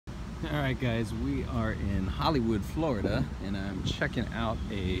Alright guys, we are in Hollywood, Florida, and I'm checking out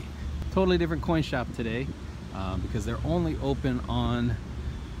a totally different coin shop today because they're only open on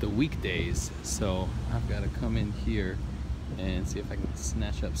the weekdays. So I've got to come in here and see if I can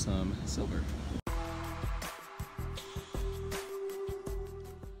snatch up some silver.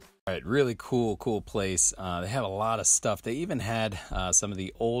 Alright, really cool place. They have a lot of stuff. They even had some of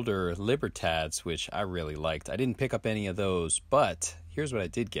the older Libertads, which I really liked. I didn't pick up any of those, but here's what I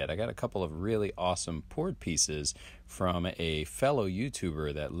did get. I got a couple of really awesome poured pieces from a fellow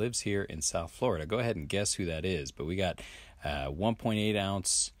YouTuber that lives here in South Florida. Go ahead and guess who that is. But we got 1.8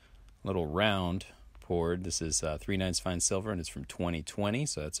 ounce little round poured. This is 3/9 fine silver, and it's from 2020,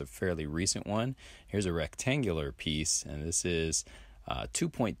 so that's a fairly recent one. Here's a rectangular piece, and this is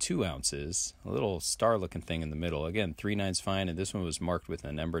 2.2 ounces, a little star looking thing in the middle. Again, 3/9 fine, and this one was marked with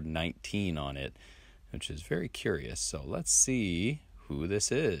a number 19 on it, which is very curious. So let's see who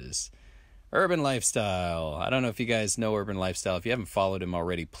this is. UrbanLifestyle. I don't know if you guys know UrbanLifestyle. If you haven't followed him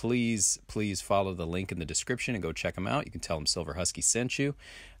already, please follow the link in the description and go check him out. You can tell him Silver Husky sent you.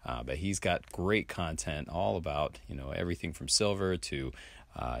 But he's got great content all about, everything from silver to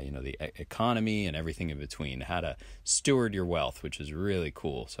the economy and everything in between, how to steward your wealth, which is really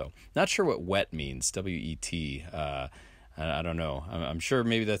cool. So not sure what WET means, W-E-T. I don't know. I'm sure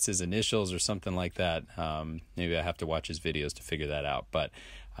maybe that's his initials or something like that. Maybe I have to watch his videos to figure that out. But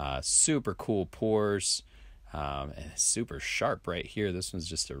super cool pours, and super sharp right here. This one's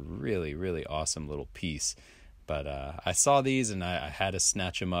just a really awesome little piece. But I saw these and I had to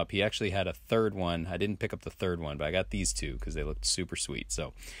snatch them up. He actually had a third one. I didn't pick up the third one, but I got these two because they looked super sweet.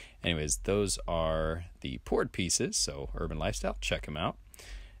 So anyways, those are the poured pieces. So UrbanLifestyle, check them out.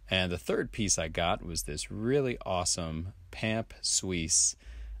 And the third piece I got was this really awesome Pamp Suisse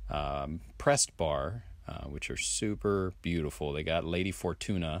pressed bar, which are super beautiful. They got Lady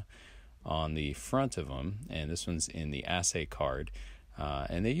Fortuna on the front of them, and this one's in the assay card.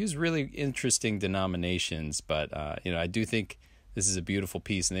 And they use really interesting denominations, but I do think this is a beautiful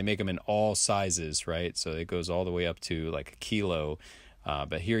piece, and they make them in all sizes, right? So it goes all the way up to like a kilo.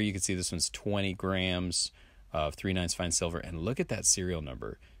 But here you can see this one's 20 grams of 3/9 fine silver, and look at that serial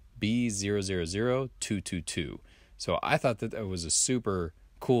number, B000222. So I thought that was a super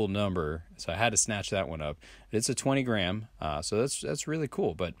cool number, so I had to snatch that one up. It's a 20 gram, so that's really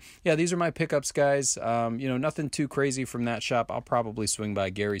cool. But yeah, these are my pickups, guys. Nothing too crazy from that shop. I'll probably swing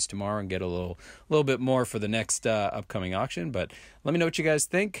by Gary's tomorrow and get a little bit more for the next upcoming auction. But let me know what you guys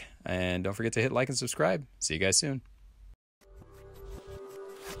think, and don't forget to hit like and subscribe. See you guys soon.